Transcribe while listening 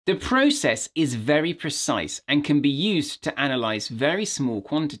The process is very precise and can be used to analyze very small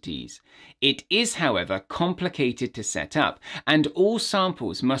quantities. It is, however, complicated to set up, and all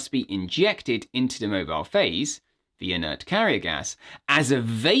samples must be injected into the mobile phase, the inert carrier gas, as a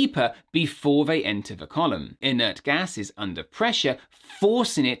vapor before they enter the column. Inert gas is under pressure,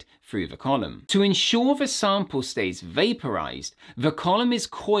 forcing it through the column. To ensure the sample stays vaporized, the column is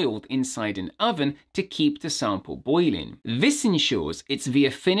coiled inside an oven to keep the sample boiling. This ensures it's the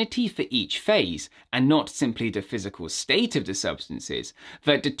affinity for each phase, and not simply the physical state of the substances,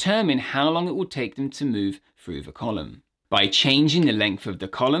 that determine how long it will take them to move through the column. By changing the length of the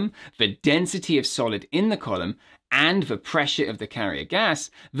column, the density of solid in the column, and the pressure of the carrier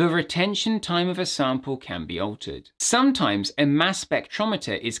gas, the retention time of a sample can be altered. Sometimes a mass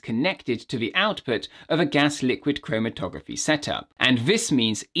spectrometer is connected to the output of a gas-liquid chromatography setup, and this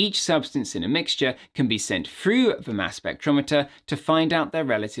means each substance in a mixture can be sent through the mass spectrometer to find out their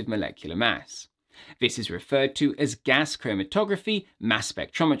relative molecular mass. This is referred to as gas chromatography mass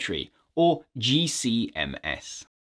spectrometry, or GCMS.